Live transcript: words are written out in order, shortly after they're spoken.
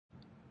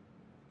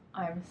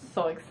I'm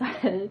so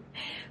excited.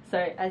 So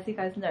as you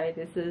guys know,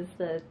 this is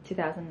the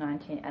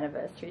 2019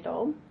 anniversary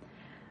doll.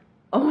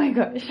 Oh my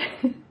gosh.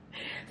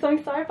 So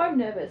I'm sorry if I'm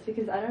nervous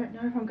because I don't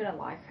know if I'm gonna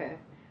like her.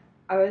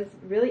 I was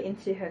really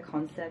into her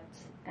concept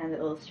and the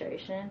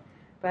illustration,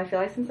 but I feel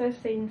like since I've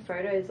seen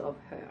photos of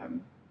her,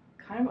 I'm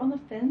kind of on the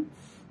fence.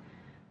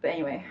 But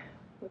anyway,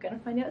 we're gonna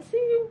find out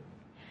soon.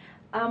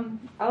 I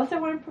also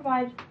want to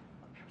provide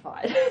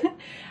I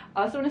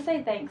also want to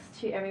say thanks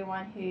to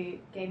everyone who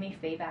gave me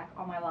feedback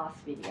on my last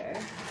video,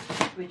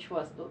 which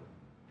was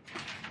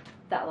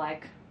that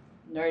like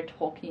no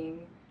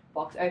talking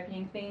box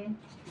opening thing.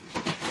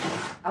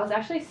 I was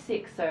actually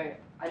sick, so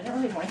I didn't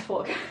really want to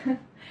talk.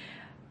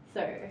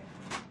 So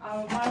I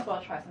might as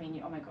well try something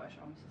new. Oh my gosh,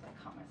 I'm just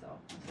like cut myself.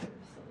 I'm so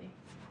silly.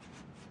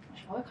 I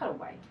should probably cut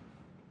away.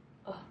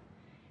 Ugh.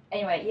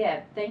 Anyway,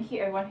 yeah, thank you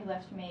everyone who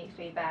left me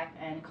feedback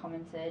and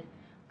commented.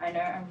 I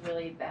know I'm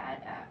really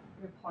bad at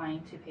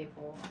replying to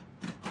people,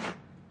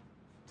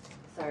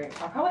 so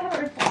I'll probably have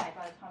a reply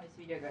by the time this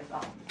video goes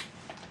up.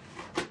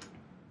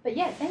 But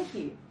yeah, thank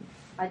you.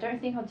 I don't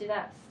think I'll do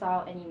that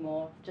style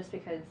anymore just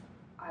because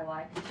I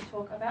like to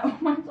talk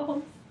about my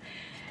dolls.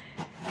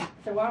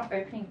 So while I'm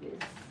opening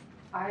this,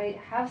 I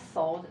have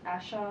sold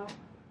Asha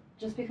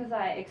just because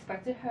I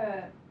expected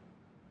her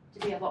to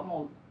be a lot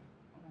more,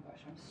 oh my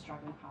gosh, I'm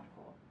struggling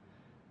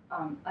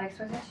hardcore. I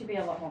expected her to be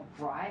a lot more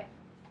bright,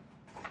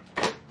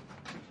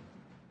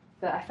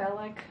 but I felt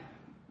like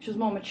she was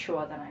more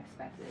mature than I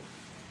expected.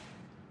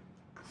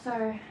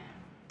 So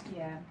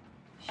yeah,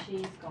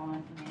 she's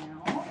gone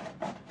now.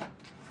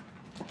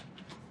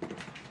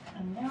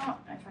 And now,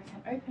 if I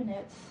can open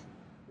it,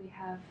 we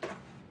have,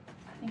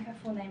 I think her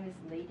full name is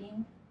Lady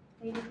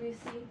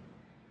Lucy.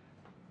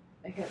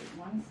 Okay,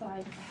 one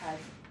side has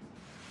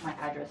my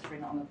address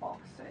written on the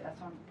box, so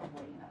that's why I'm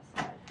avoiding that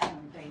side. And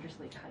I'm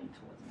dangerously cutting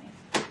towards me.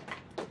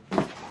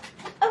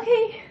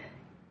 Okay,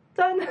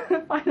 done,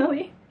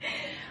 finally.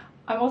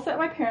 I'm also at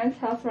my parents'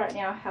 house right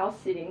now, house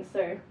sitting,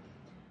 so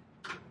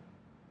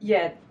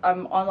yeah,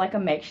 I'm on like a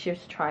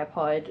makeshift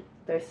tripod.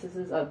 Those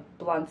scissors are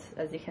blunt,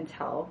 as you can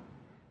tell,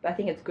 but I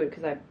think it's good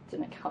because I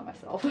didn't cut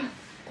myself.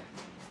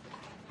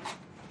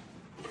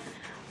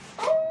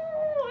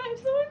 Oh, I'm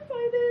so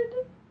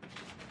excited.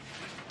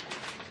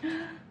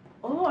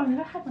 Oh, I've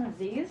never had one of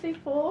these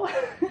before.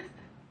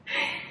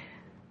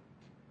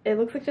 It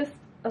looks like just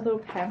a little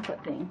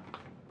pamphlet thing.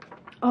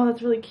 Oh,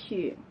 that's really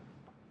cute.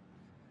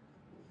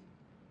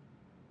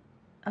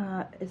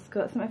 It's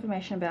got some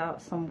information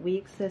about some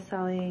wigs they're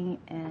selling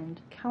and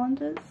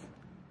calendars.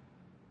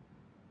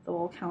 The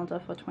wall calendar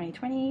for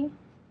 2020.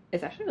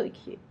 It's actually really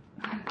cute.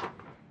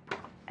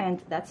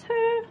 And that's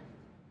her.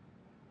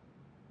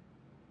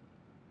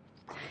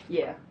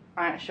 Yeah,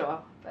 I'm not sure,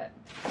 but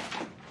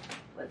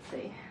let's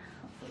see.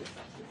 I'll put this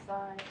up to the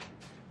side.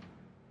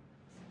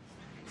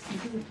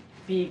 This is a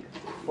big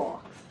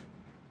box.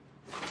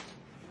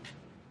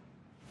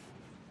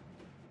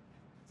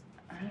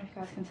 I don't know if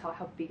you guys can tell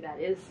how big that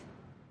is.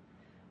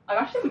 I'm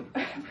actually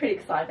pretty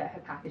excited about her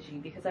packaging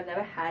because I've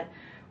never had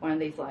one of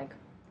these like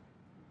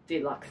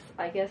deluxe,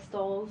 I guess,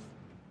 dolls.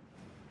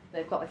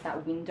 They've got like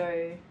that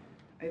window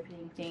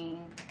opening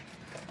thing.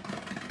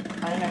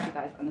 I don't know if you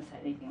guys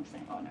understand anything I'm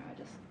saying. Oh no, I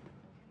just...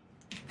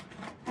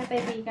 Hi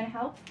baby, you gonna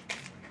help?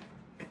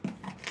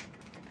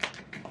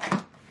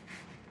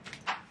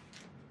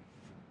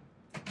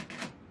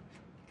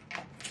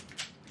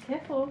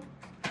 Careful.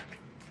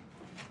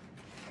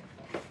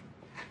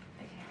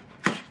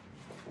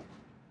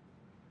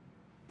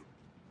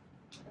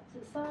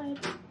 Side.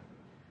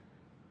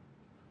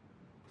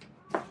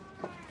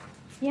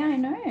 Yeah, I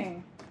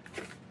know.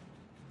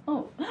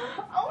 Oh,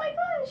 oh my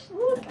gosh,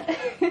 look.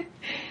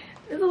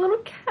 There's a little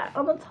cat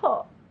on the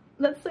top.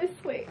 That's so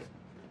sweet.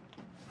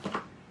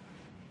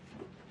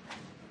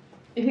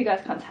 If you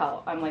guys can't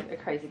tell, I'm like a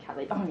crazy cat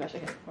lady. Oh my gosh,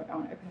 okay, I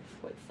want to open her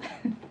foots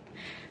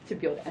to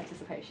build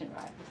anticipation,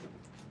 right?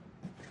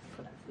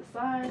 Put that to the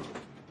side.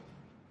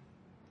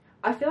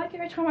 I feel like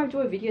every time I do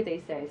a video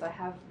these days, I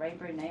have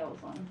rainbow nails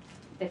on.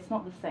 It's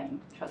not the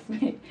same, trust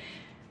me.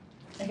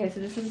 Okay, so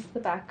this is the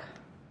back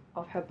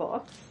of her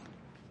box.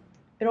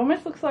 It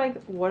almost looks like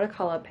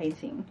watercolor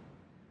painting.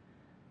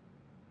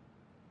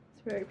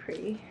 It's very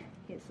pretty.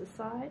 Here's the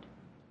side.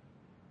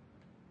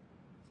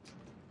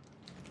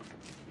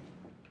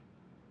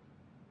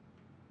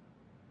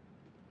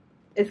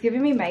 It's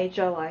giving me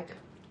major, like,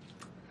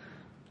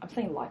 I'm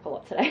saying like a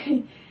lot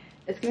today.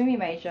 It's giving me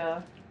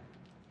major,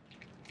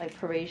 like,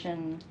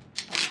 Parisian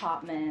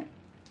apartment,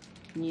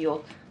 New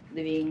York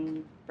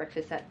living,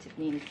 breakfast at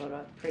Tiffany's sort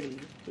of pretty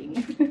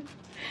thing.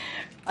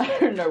 I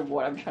don't know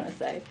what I'm trying to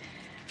say.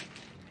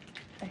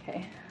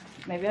 Okay,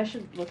 maybe I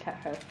should look at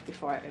her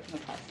before I open the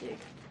plastic.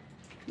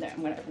 No,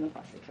 I'm going to open the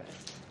plastic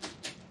first.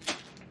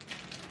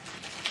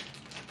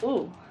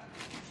 Ooh,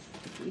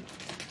 sticky.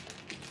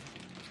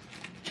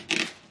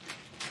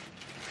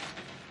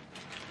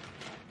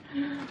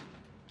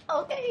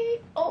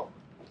 Okay, oh,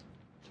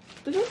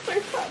 this is so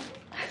fun.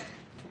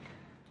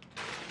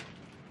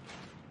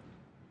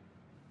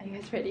 Are you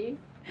guys ready?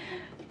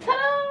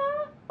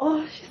 Ta-da!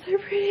 Oh, she's so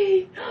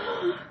pretty.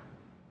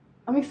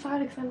 I'm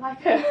excited because I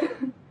like her.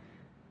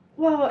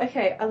 Whoa,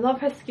 okay, I love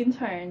her skin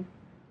tone.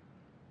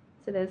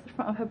 So there's the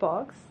front of her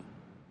box.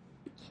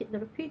 Cute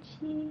little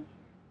poochie.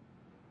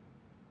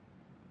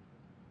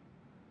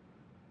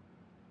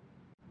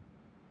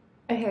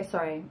 Okay,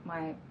 sorry,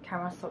 my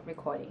camera stopped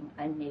recording.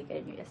 I need to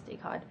get a new SD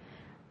card.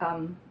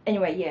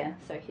 Anyway, yeah,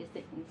 so here's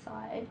the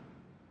inside.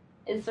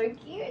 It's so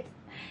cute.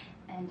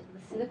 And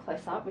let's see the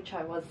close-up, which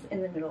I was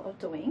in the middle of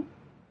doing.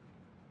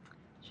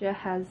 She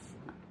has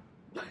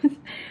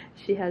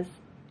she has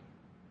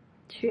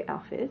two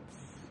outfits.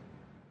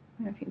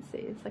 I don't know if you can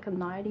see. It's like a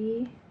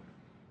nightie.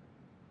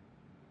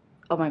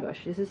 Oh my gosh,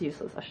 this is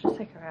useless. I should just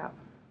take her out.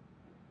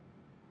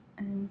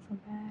 And some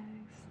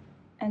bags.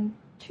 And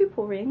two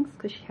pull rings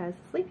because she has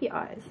sleepy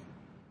eyes.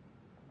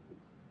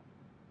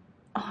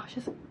 Oh,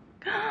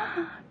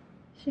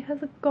 she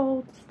has a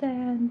gold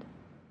stand.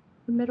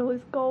 The middle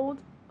is gold.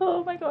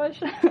 Oh my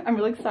gosh. I'm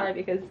really excited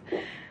because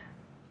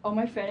all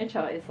my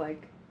furniture is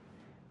like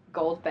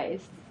gold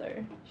based, so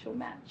she'll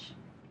match.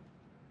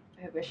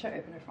 Where should I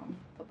open it from?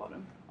 The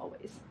bottom,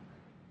 always.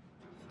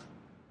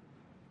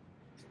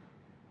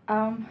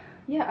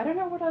 Yeah, I don't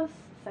know what I was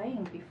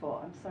saying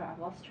before. I'm sorry, I've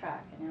lost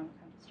track and now I'm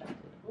kind of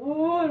distracted.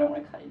 Oh, I don't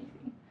want to cut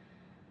anything.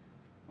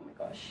 Oh my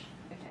gosh.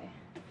 Okay.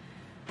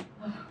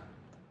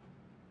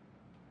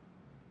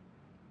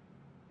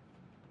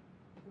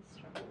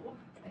 Struggle.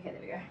 Okay,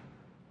 there we go.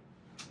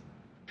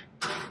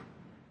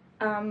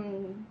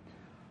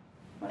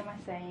 What am I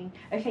saying?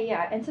 Okay, yeah,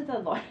 I entered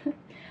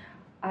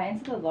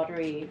the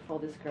lottery for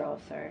this girl,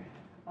 so I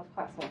was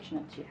quite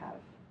fortunate to have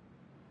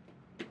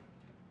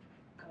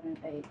gotten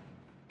a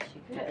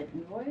ticket, an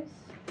invoice.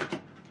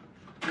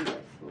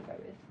 Invoice we'll go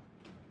with.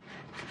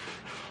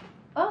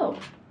 Oh,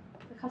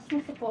 the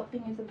customer support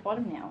thing is at the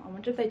bottom now. I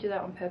wonder if they do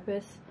that on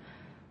purpose,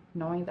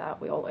 knowing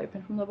that we all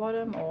open from the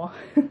bottom, or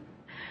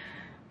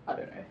I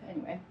don't know.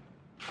 Anyway,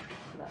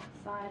 so that's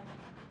the side.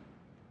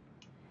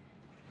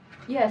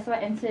 Yeah, so I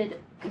entered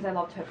because I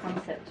loved her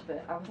concept,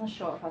 but I wasn't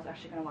sure if I was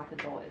actually going to like the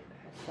doll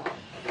herself.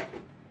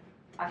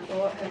 I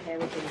thought her hair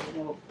would be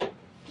more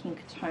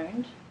pink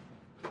toned,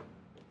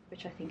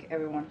 which I think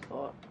everyone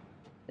thought.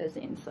 There's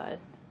the inside,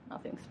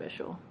 nothing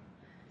special.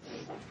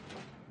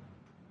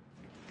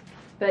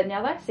 But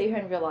now that I see her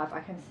in real life, I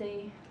can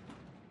see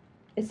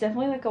it's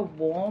definitely like a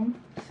warm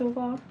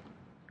silver.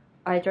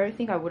 I don't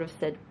think I would have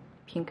said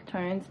pink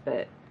tones,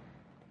 but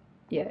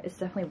yeah, it's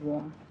definitely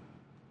warm.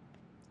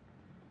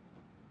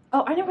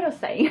 Oh, I know what I was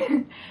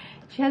saying.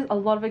 She has a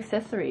lot of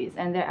accessories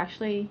and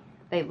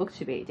they look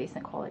to be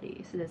decent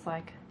quality. So there's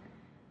like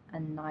a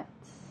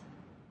knight's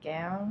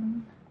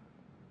gown,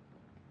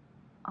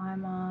 eye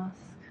mask,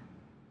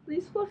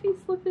 these fluffy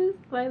slippers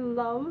that I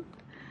love.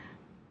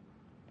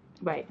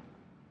 Wait,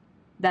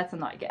 that's a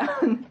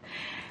nightgown.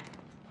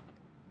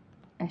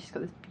 And she's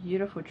got this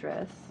beautiful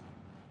dress.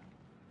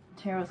 The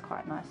material is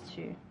quite nice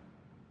too.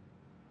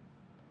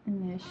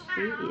 And there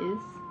she is.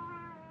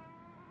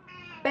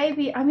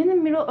 Baby, I'm in the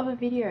middle of a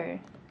video.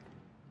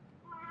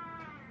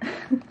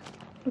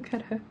 Look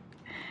at her.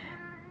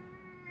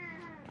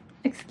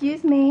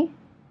 Excuse me.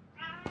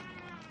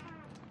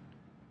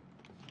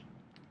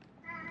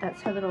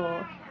 That's her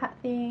little hat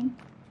thing.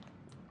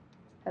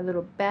 Her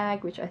little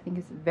bag, which I think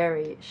is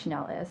very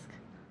Chanel-esque.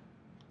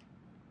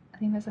 I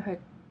think those are her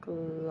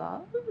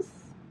gloves.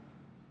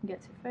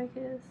 Get to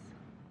focus.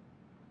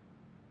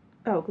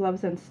 Oh,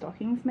 gloves and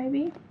stockings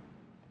maybe.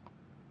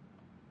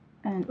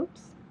 And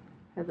oops.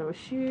 Her little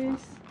shoes,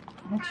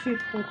 and two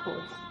pull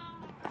cords,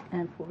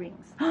 and pull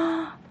rings.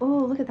 Oh,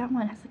 look at that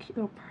one. It has a cute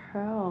little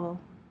pearl.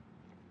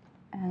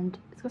 And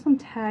it's got some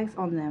tags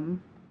on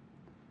them.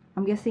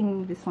 I'm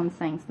guessing this one's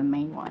saying it's the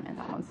main one, and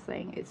that one's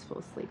saying it's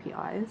for sleepy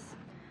eyes.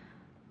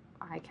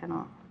 I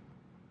cannot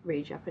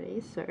read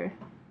Japanese, so...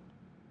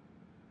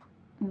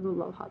 Little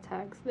love heart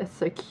tags. They're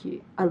so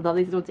cute. I love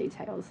these little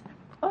details.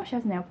 Oh, she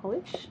has nail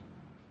polish.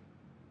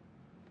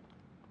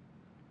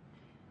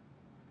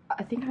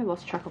 I think I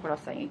lost track of what I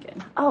was saying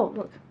again. Oh,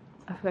 look.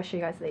 I forgot to show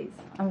you guys these.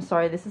 I'm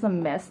sorry, this is a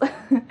mess.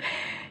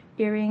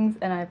 Earrings,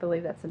 and I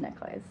believe that's a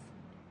necklace.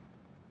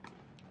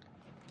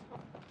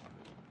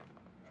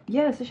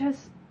 Yeah, so she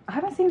has... I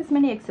haven't seen this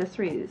many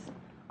accessories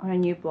on a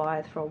new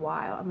Blythe for a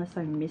while, unless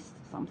I missed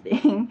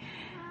something.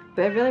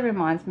 But it really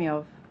reminds me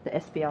of the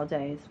SBL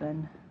days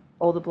when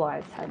all the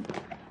Blythes had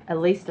at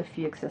least a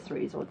few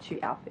accessories or two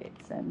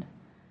outfits, and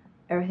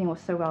everything was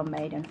so well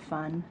made and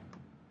fun.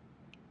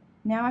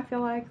 Now I feel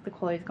like the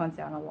quality's gone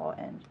down a lot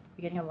and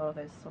we're getting a lot of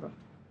those sort of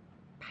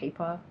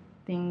paper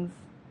things.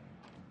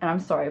 And I'm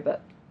sorry,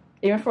 but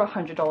even for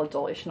 $100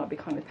 doll, it should not be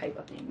coming with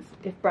paper things.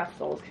 If Bratz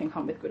dolls can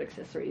come with good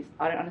accessories,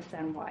 I don't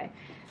understand why.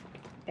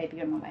 Baby,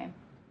 you're my name.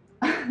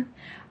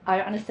 I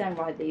don't understand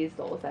why these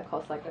dolls that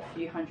cost like a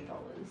few $100s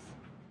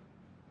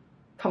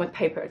come with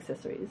paper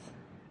accessories.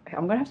 Okay,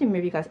 I'm gonna have to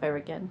move you guys over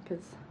again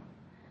because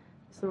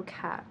this little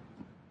cat.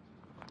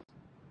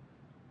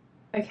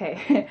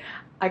 Okay,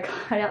 I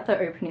cut out the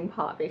opening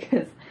part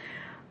because,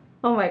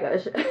 oh my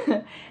gosh.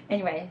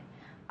 Anyway,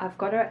 I've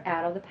got her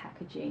out of the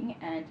packaging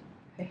and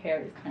her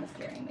hair is kind of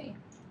scaring me.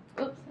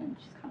 Oops, and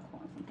she's kind of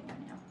clawing something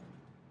right now.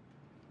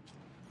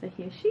 So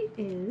here she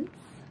is.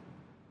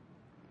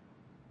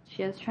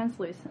 She has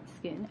translucent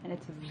skin and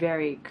it's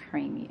very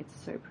creamy. It's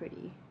so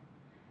pretty.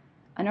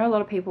 I know a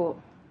lot of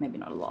people, maybe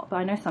not a lot, but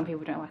I know some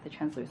people don't like the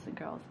translucent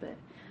girls, but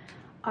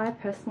I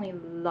personally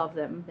love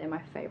them. They're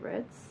my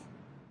favorites.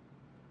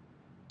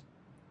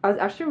 I was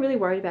actually really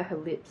worried about her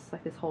lips,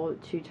 like this whole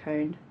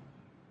two-toned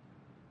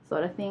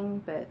sort of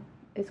thing, but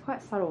it's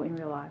quite subtle in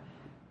real life.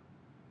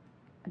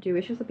 I do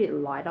wish it was a bit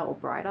lighter or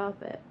brighter,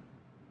 but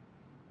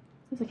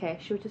it's okay.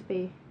 She'll just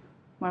be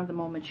one of the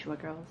more mature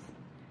girls.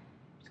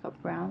 She's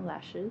got brown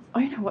lashes. Oh,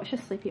 you know what? She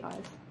has sleepy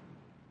eyes.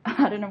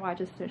 I don't know why I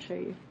just didn't show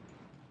you.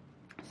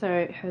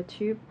 So her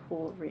 2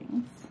 paw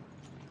rings.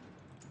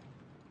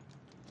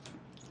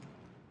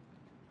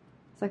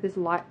 It's like this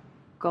light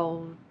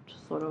gold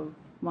sort of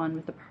one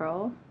with a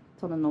pearl.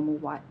 It's on a normal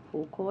white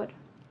pull cord.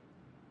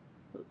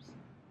 Oops.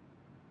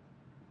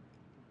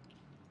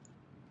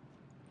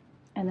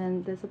 And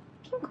then there's a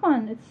pink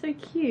one. It's so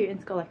cute.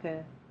 It's got like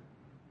a,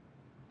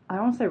 I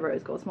don't want to say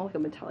rose gold, it's more like a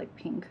metallic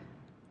pink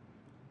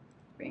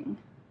ring.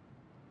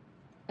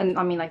 And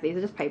I mean, like, these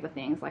are just paper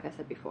things, like I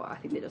said before. I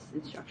think they're just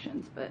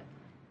instructions, but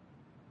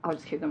I'll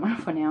just keep them on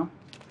for now.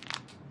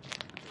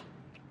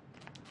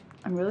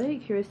 I'm really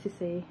curious to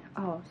see,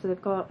 oh, so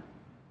they've got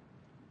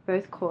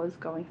both cords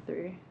going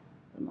through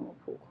the normal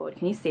pull cord.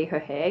 Can you see her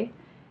hair?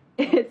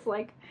 It's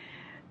like,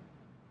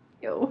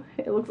 ew,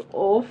 it looks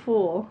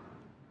awful.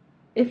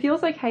 It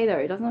feels okay though,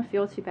 it doesn't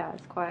feel too bad.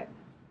 It's quite,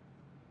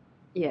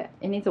 yeah,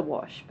 it needs a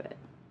wash, but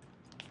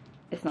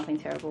it's nothing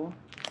terrible.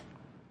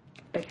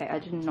 Okay, I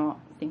did not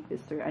think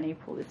this through. I need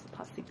to pull this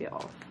plastic bit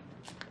off.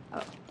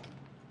 Oh,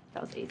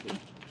 that was easy.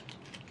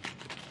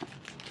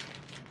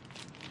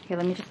 Okay,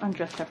 let me just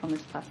undress her from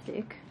this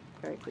plastic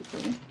very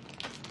quickly.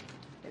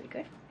 There we go.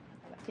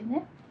 Back in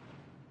there.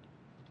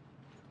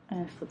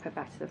 And flip her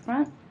back to the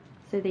front.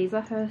 So these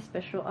are her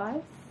special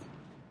eyes.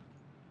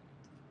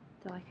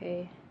 They're like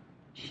a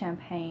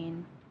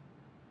champagne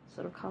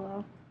sort of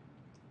colour.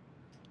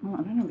 Oh,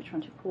 I don't know which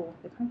one to pull.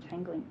 They're kind of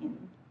tangling in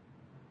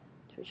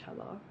to each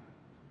other.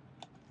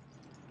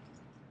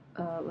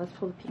 Let's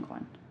pull the pink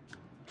one.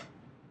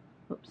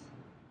 Oops.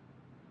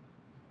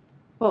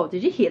 Whoa,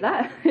 did you hear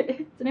that?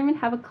 It didn't even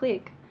have a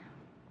click.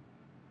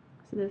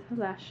 So there's her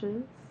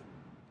lashes.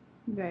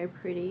 Very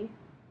pretty.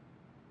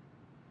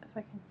 If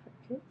I can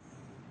focus.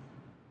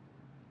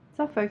 Is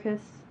that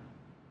focus?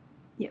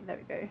 Yeah, there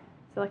we go.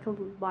 So like a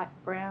light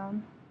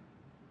brown.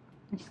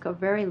 And she's got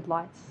very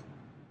light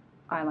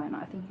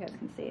eyeliner. I think you guys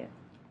can see it.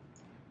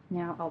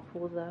 Now I'll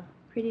pull the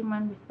pretty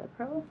one with the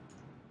pearl.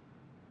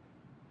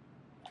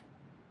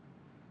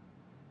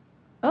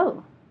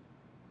 Oh.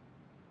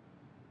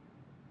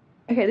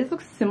 Okay, this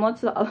looks similar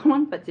to the other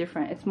one, but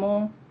different. It's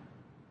more,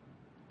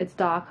 it's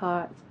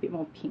darker, it's a bit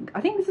more pink.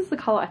 I think this is the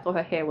color I thought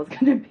her hair was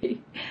going to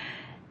be.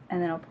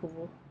 And then I'll pull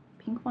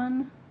the pink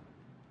one,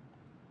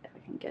 if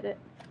I can get it.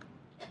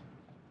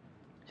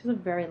 Just a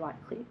very light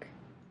click.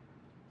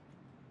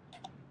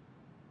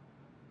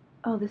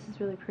 Oh, this is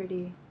really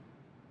pretty.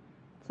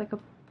 It's like a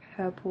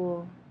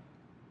purple,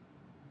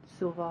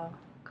 silver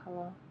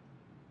color.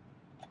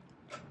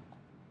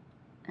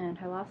 And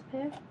her last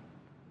pair,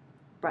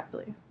 bright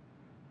blue.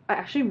 I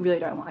actually really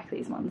don't like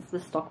these ones, the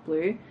stock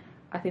blue.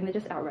 I think they're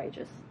just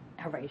outrageous.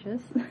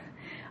 Outrageous?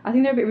 I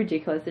think they're a bit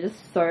ridiculous. They're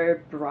just so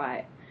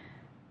bright.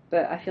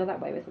 But I feel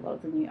that way with a lot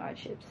of the new eye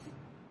chips.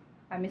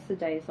 I miss the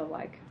days of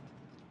like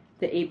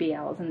the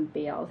EBLs and the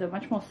BLs. They're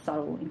much more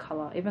subtle in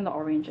colour, even the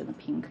orange and the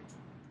pink.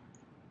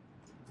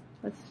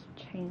 Let's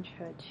change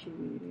her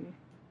to...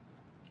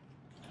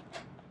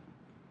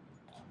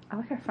 I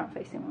like her front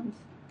facing ones.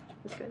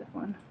 Let's go that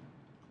one.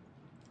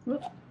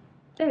 Whoop.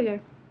 There we go.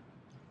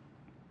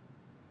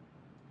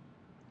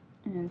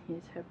 And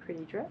here's her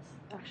pretty dress.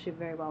 Actually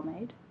very well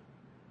made.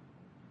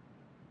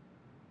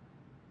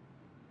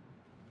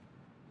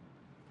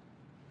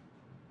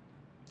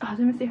 Oh, let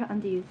me see her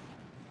undies.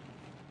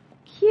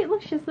 Cute,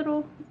 look, she has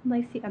little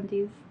lacy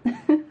undies.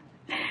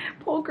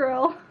 Poor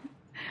girl.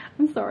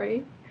 I'm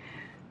sorry.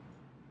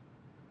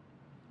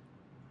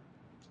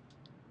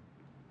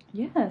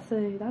 Yeah,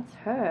 so that's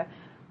her.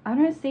 I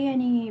don't see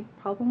any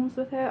problems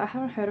with her. I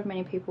haven't heard of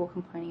many people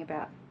complaining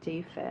about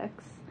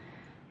defects.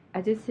 I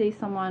did see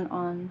someone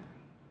on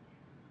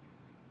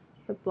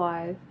the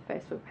Blythe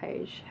Facebook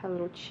page had a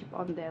little chip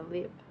on their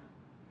lip,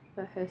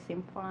 but her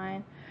seemed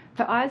fine.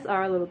 Her eyes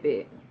are a little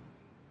bit,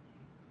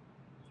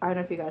 I don't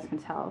know if you guys can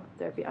tell,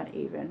 they're a bit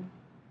uneven.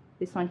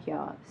 This one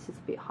here sits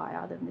a bit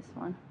higher than this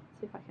one.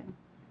 Let's see if I can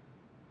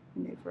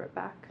maneuver it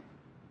back.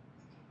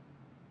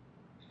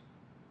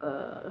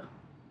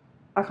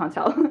 I can't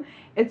tell.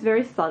 It's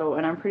very subtle,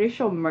 and I'm pretty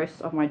sure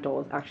most of my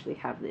dolls actually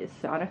have this,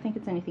 so I don't think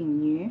it's anything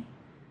new.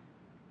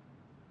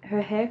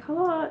 Her hair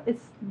color,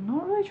 it's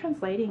not really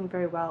translating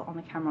very well on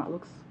the camera. It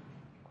looks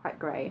quite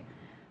grey,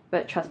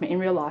 but trust me, in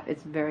real life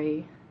it's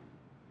very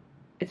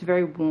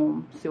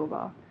warm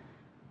silver.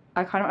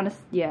 I kind of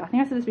understand. Yeah, I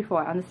think I said this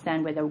before. I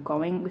understand where they were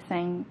going with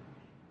saying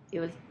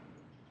it was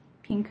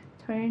pink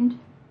toned,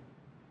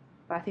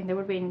 but I think they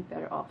would have been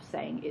better off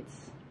saying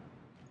it's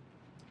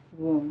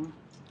warm.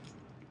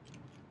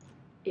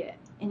 Yeah,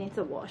 It needs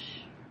a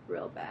wash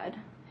real bad.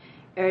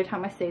 Every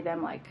time I see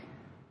them like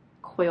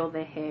coil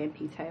their hair in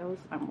pigtails,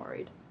 I'm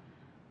worried.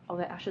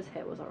 Although Ash's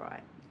hair was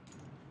alright.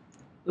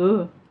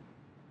 Ugh.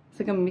 It's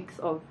like a mix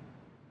of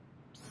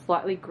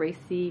slightly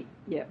greasy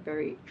yet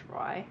very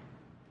dry.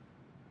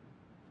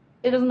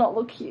 It does not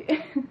look cute.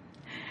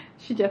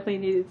 She definitely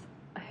needs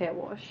a hair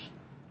wash.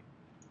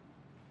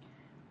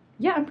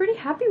 Yeah, I'm pretty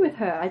happy with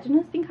her. I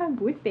didn't think I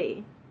would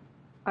be.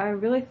 I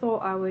really thought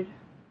I would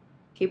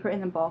keep her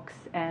in the box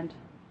and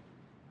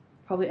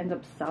probably end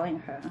up selling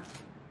her.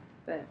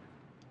 But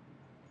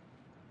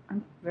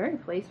I'm very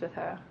pleased with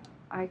her.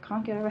 I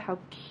can't get over how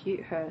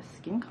cute her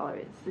skin color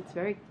is. It's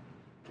very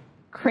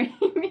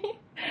creamy.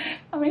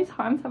 How many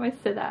times have I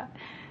said that?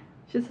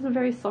 She just has a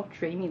very soft,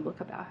 dreamy look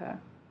about her.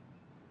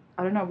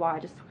 I don't know why I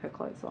just took her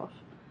clothes off.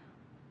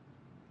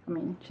 I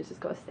mean, she's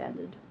just got a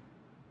standard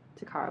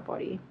Takara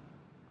body.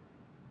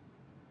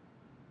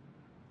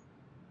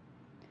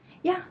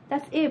 Yeah,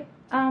 that's it.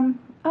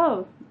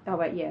 Oh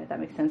wait, yeah, that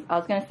makes sense. I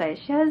was gonna say,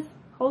 she has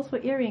holes for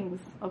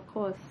earrings, of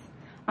course.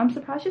 I'm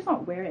surprised she's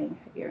not wearing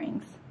her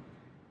earrings.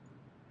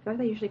 I feel like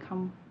they usually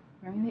come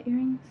wearing their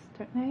earrings,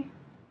 don't they?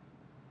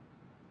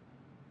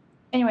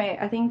 Anyway,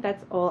 I think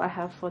that's all I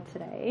have for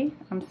today.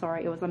 I'm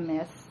sorry, it was a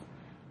mess.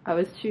 I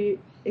was too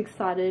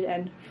excited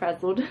and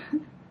frazzled.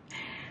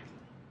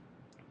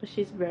 But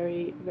she's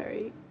very,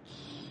 very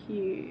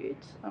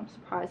cute. I'm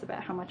surprised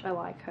about how much I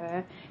like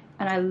her.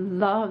 And I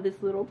love this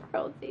little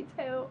pearl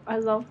detail. I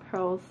love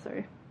pearls,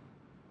 so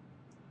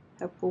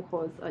her pull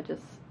cords are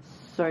just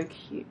so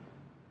cute.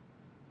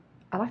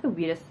 I like the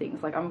weirdest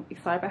things. Like, I'm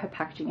excited about her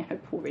packaging and her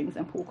pull rings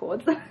and pull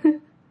cords.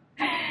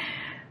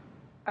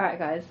 Alright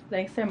guys,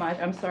 thanks so much.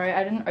 I'm sorry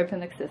I didn't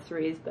open the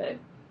accessories, but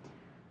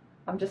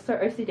I'm just so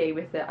OCD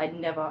with it. I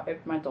never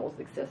open my doll's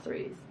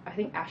accessories. I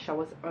think Asha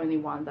was the only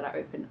one that I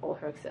opened all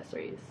her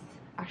accessories.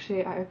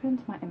 Actually, I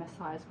opened my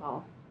MSI as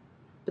well.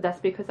 But that's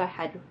because I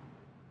had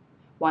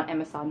one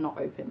MSI not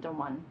opened and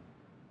one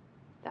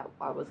that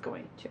I was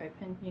going to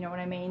open. You know what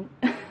I mean?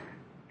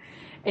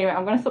 Anyway,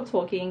 I'm going to stop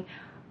talking.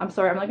 I'm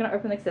sorry, I'm not going to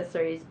open the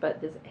accessories,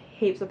 but there's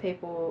heaps of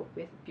people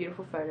with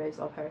beautiful photos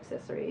of her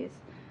accessories.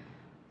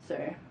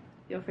 So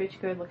feel free to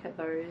go look at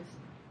those.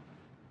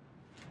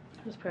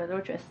 I'll just put a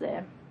little dress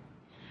there.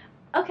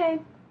 Okay,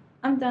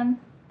 I'm done.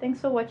 Thanks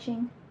for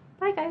watching.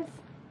 Bye guys.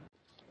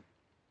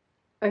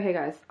 Okay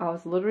guys, I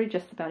was literally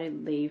just about to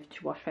leave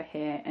to wash her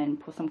hair and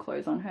put some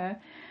clothes on her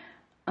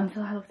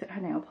until I looked at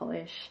her nail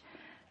polish.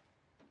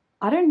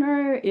 I don't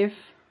know if,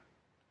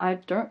 I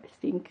don't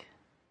think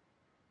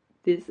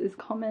this is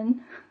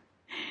common,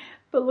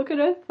 but look at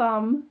her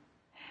thumb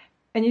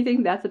and you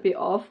think that's a bit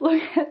off.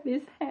 Look at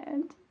this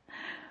hand.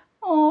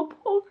 Oh,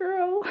 poor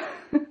girl.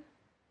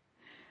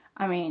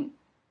 I mean,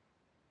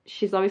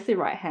 she's obviously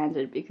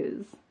right-handed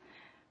because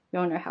we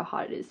all know how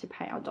hard it is to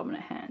paint our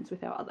dominant hands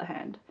with our other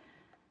hand.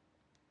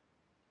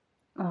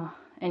 Oh,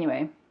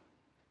 anyway,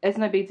 it's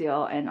no big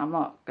deal and I'm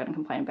not going to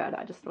complain about it.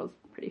 I just thought it was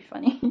pretty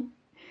funny.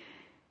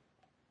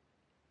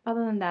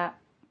 Other than that,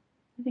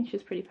 I think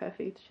she's pretty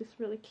perfect. She's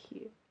really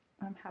cute.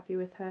 I'm happy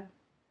with her.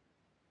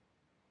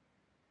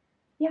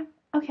 Yeah,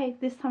 okay,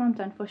 this time I'm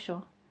done for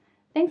sure.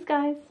 Thanks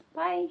guys.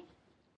 Bye.